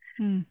 younger.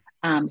 mm,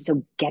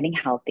 So getting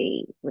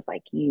healthy was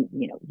like, you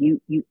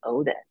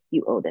owe this.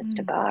 You owe this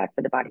to mm. God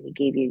for the body he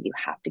gave you. You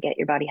have to get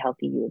your body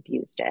healthy. You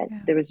abused it. Yeah.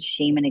 There was a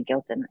shame and a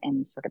guilt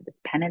and sort of this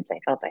penance I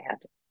felt I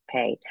had to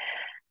pay.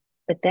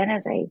 But then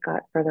as I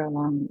got further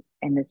along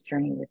in this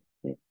journey with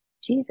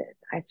Jesus,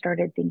 I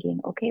started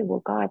thinking, okay, well,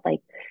 God,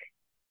 like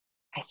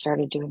I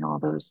started doing all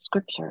those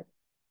scriptures.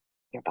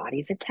 Your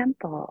body's a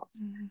temple.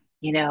 Mm,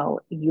 You know,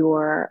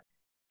 your,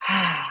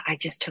 I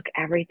just took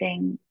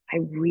everything. I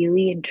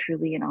really and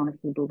truly and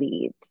honestly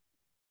believed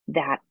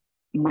that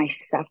my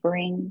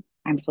suffering,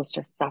 I'm supposed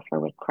to suffer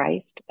with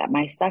Christ, that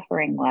my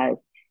suffering was,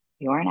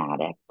 you're an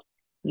addict.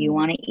 You mm.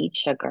 want to eat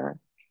sugar.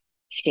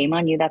 Shame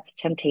on you. That's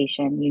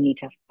temptation. You need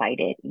to fight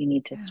it. You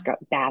need to Yeah.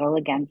 battle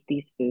against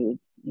these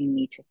foods. You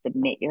need to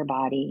submit your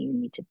body. You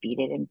need to beat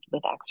it in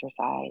with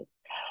exercise.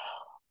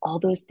 All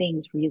those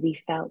things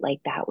really felt like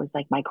that was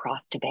like my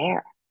cross to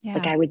bear.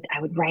 Like Yeah. I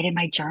would write in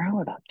my journal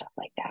about stuff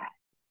like that.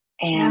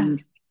 Yeah.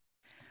 And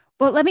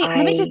Well, let me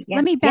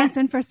yeah, bounce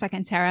in for a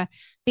second, Tara,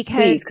 because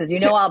please, because you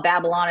know I'll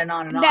babble on and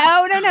on and on.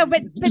 no,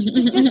 but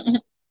just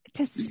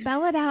to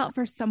spell it out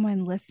for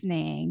someone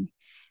listening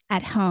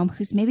at home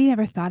who's maybe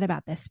never thought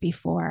about this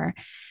before.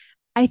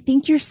 I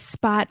think you're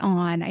spot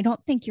on. I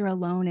don't think you're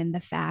alone in the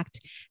fact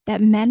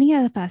that many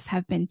of us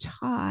have been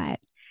taught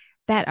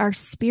that our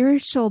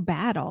spiritual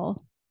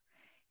battle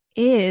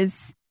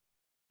is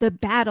the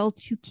battle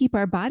to keep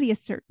our body a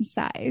certain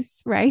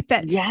size, right?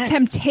 That Yes,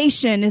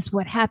 temptation is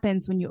what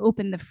happens when you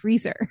open the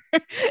freezer,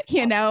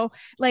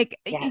 like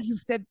yes, you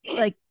have to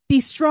like be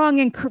strong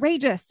and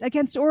courageous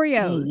against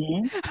Oreos,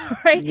 hmm,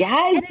 right?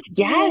 yes, And it's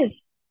like, yes,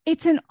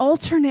 it's an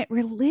alternate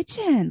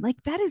religion. Like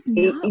that is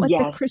not what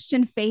the yes.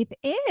 Christian faith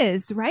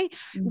is, right?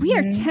 We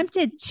are Hmm.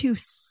 tempted to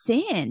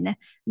sin,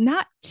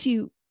 not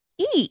to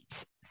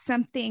eat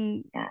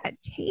something Yes.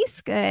 that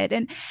tastes good.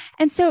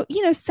 And so,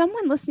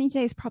 someone listening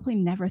today has probably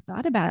never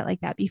thought about it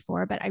like that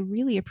before, but I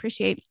really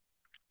appreciate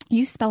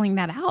you spelling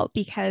that out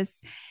because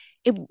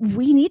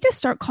we need to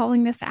start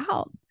calling this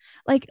out.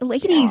 Like,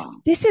 ladies, Yeah.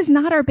 this is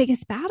not our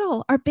biggest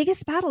battle. Our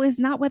biggest battle is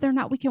not whether or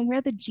not we can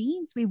wear the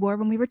jeans we wore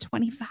when we were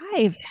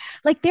 25.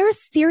 Like, there's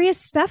serious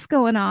stuff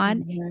going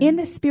on in Hmm.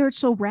 the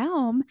spiritual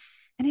realm.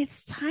 And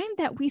it's time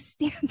that we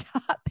stand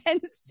up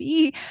and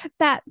see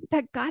that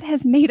God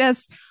has made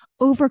us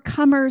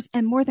overcomers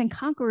and more than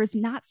conquerors,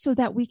 not so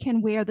that we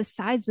can wear the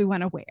size we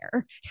want to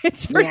wear.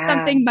 It's for Yeah.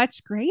 something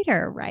much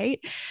greater, right?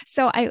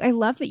 So I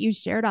love that you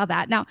shared all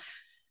that. Now,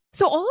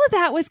 so all of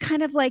that was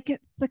kind of like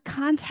the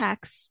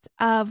context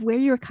of where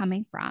you're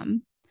coming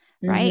from,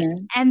 right?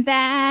 Hmm. And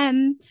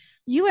then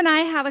you and I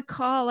had a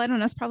call, I don't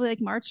know, it's probably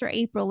like March or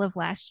April of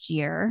last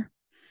year.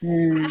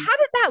 Mm. How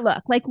did that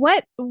look? Like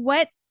what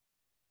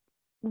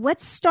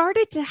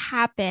started to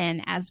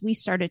happen as we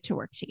started to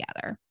work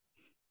together?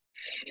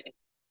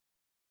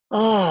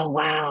 Oh,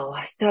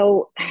 wow.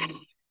 So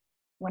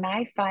when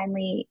I found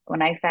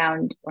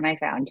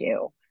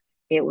you,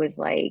 it was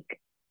like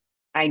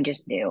I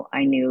just knew.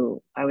 I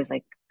knew. I was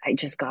like, I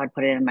just God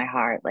put it in my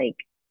heart. Like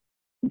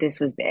this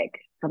was big.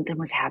 Something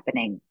was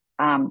happening.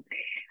 Um,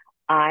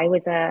 I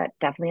was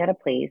definitely at a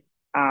place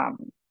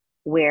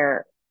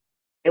where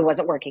it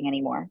wasn't working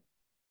anymore.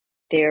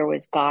 There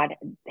was God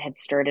had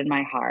stirred in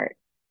my heart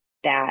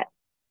that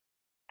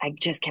I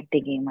just kept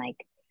thinking like,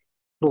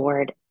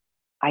 Lord,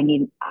 I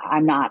need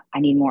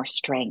more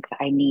strength.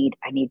 I need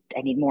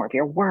more of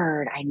your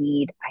word. I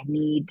need,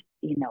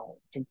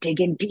 to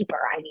dig in deeper.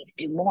 I need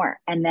to do more.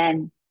 And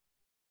then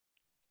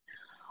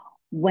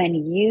when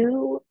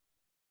you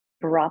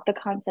brought the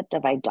concept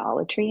of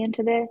idolatry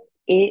into this,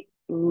 it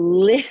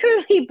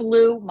literally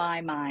blew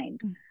my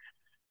mind.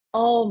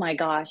 Oh my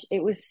gosh.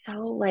 It was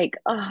so like,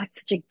 oh, it's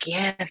such a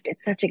gift.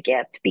 It's such a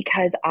gift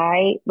because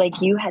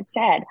like you had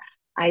said,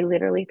 I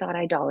literally thought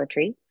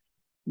idolatry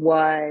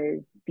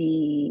was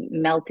the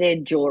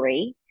melted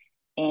jewelry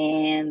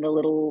and the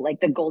little like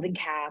the golden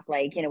calf,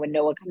 like when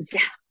Noah comes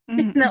down in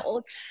Mm-hmm. the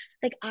old,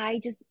 like I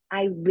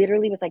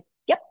literally was like,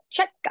 yep,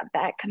 check, got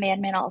that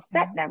commandment all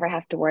set, never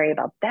have to worry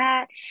about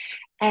that.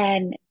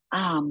 And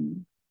I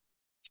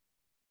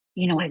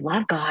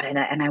love God and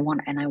I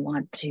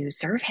want to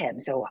serve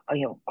him. So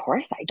of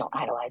course I don't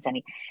idolize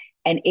any.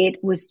 And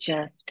it was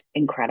just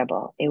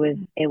incredible. It was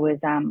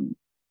and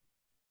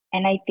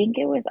I think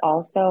it was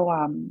also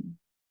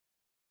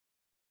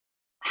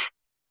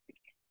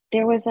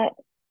there was a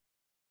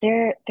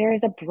there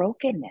is a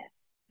brokenness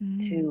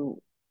Mm-hmm.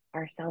 to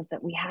ourselves that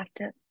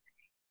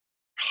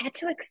I had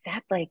to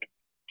accept. Like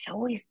I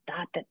always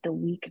thought that the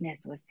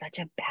weakness was such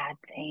a bad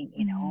thing,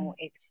 Mm-hmm.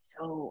 it's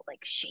so like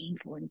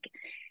shameful. And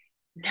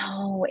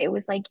no, it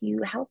was like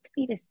you helped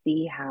me to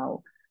see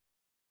how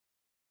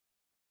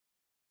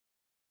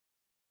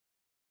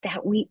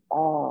that we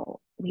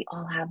all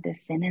have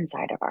this sin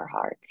inside of our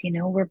hearts.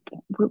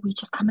 We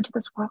just come into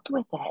this world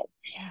with it,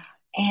 Yeah.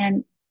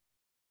 and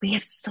we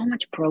have so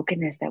much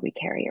brokenness that we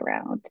carry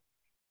around.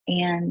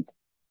 And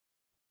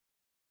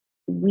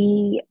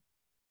we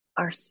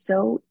are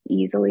so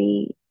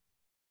easily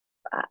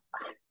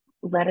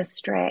led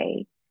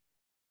astray.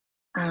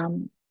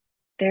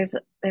 There's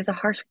a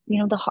harsh,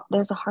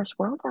 there's a harsh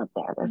world out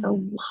there. There's a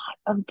lot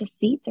of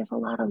deceit. There's a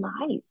lot of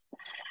lies.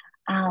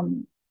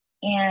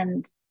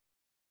 And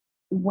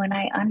when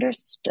I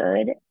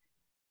understood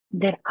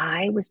that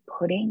I was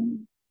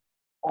putting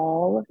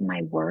all of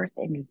my worth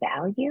and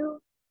value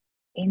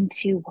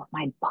into what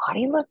my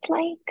body looked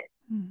like,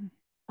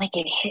 like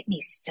it hit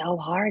me so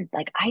hard.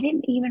 Like I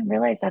didn't even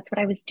realize that's what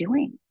I was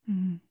doing.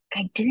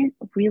 I didn't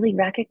really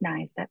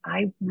recognize that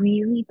I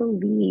really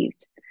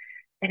believed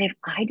that if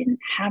I didn't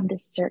have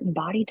this certain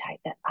body type,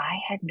 that I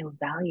had no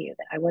value,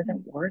 that I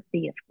wasn't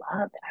worthy of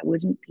love, that I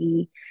wouldn't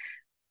be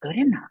good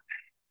enough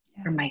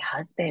for my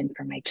husband,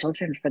 for my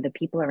children, for the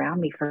people around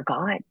me, for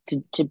God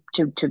to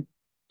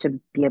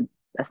be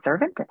a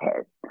servant of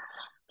his.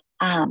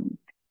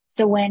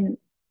 So when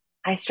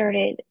I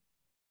started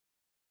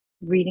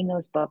reading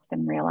those books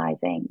and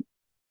realizing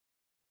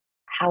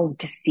how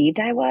deceived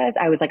I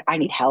was like, I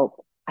need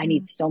help. I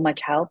need so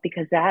much help,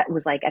 because that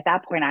was like, at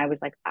that point, I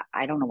was like,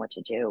 I don't know what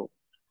to do.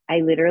 I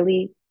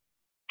literally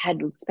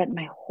had spent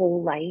my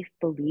whole life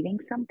believing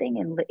something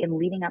and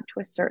leading up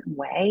to a certain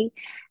way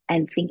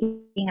and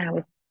thinking I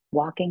was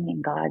walking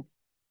in God's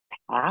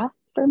path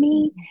for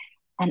me.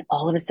 And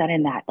all of a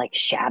sudden that like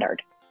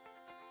shattered.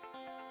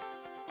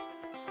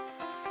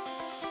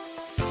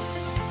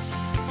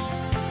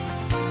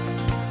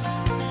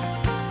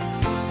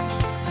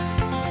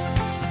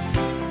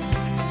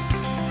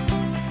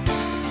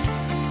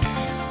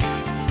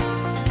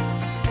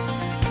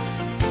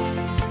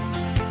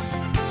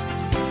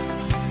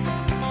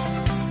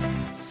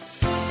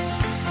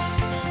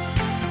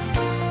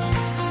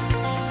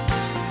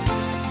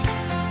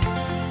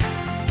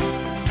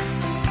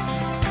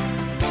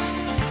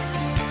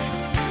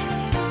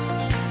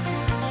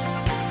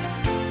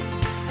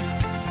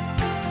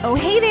 Oh,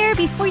 hey there.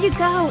 Before you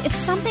go, if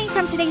something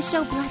from today's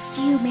show blessed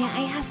you, may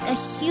I ask a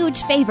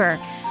huge favor?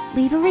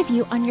 Leave a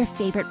review on your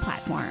favorite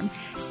platform.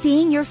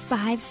 Seeing your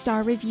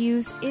 5-star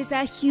reviews is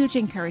a huge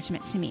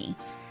encouragement to me.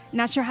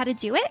 Not sure how to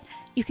do it?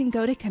 You can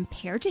go to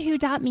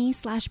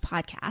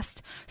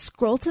comparedtowho.me/podcast,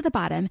 scroll to the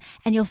bottom,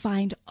 and you'll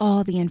find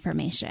all the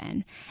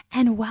information.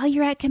 And while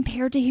you're at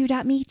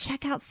comparedtowho.me,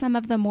 check out some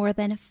of the more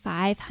than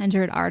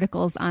 500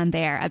 articles on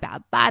there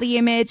about body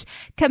image,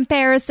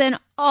 comparison,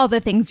 all the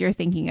things you're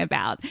thinking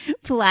about.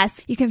 Plus,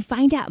 you can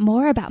find out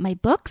more about my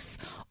books,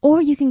 or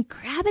you can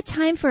grab a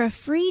time for a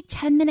free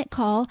 10-minute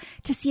call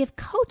to see if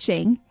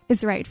coaching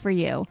is right for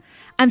you.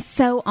 I'm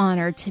so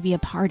honored to be a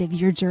part of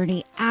your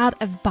journey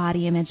out of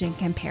body image and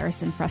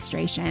comparison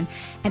frustration,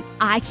 and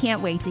I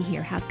can't wait to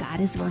hear how God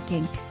is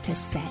working to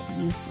set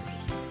you free.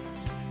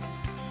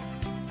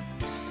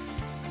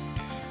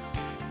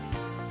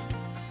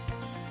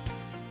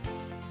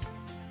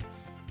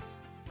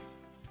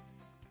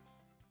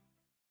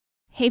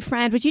 Hey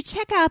friend, would you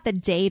check out the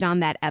date on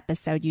that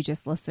episode you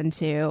just listened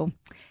to?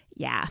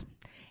 Yeah,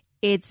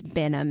 it's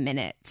been a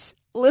minute.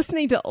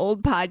 Listening to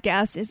old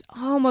podcasts is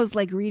almost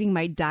like reading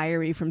my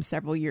diary from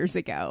several years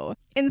ago.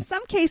 In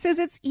some cases,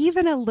 it's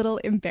even a little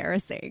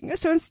embarrassing.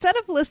 So instead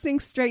of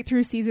listening straight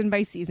through season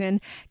by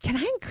season, can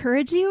I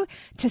encourage you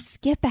to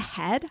skip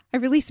ahead? I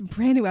release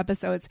brand new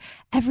episodes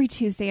every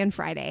Tuesday and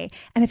Friday.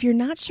 And if you're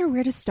not sure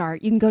where to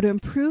start, you can go to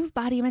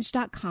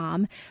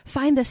improvebodyimage.com,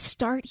 find the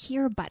Start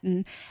Here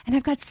button, and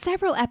I've got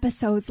several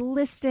episodes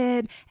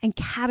listed and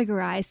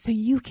categorized so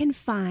you can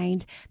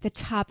find the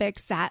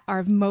topics that are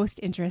of most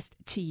interest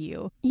to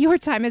you. Your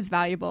time is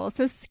valuable,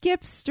 so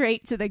skip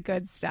straight to the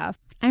good stuff.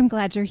 I'm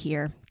glad you're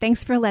here.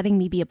 Thanks for letting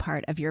me be a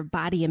part of your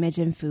body image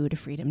and food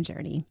freedom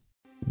journey.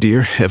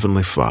 Dear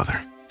Heavenly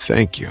Father,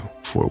 thank you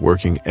for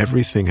working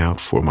everything out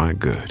for my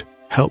good.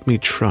 Help me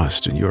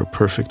trust in your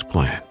perfect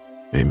plan.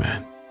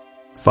 Amen.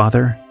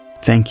 Father,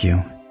 thank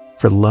you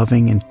for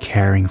loving and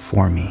caring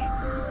for me.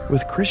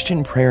 With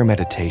Christian Prayer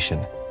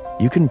Meditation,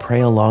 you can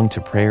pray along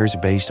to prayers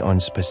based on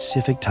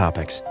specific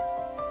topics.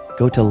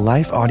 Go to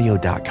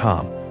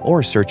lifeaudio.com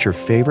or search your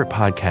favorite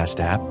podcast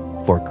app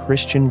for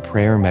Christian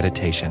Prayer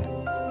Meditation.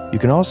 You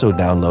can also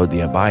download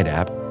the Abide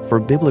app for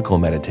biblical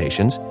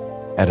meditations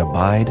at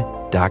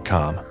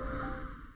abide.com.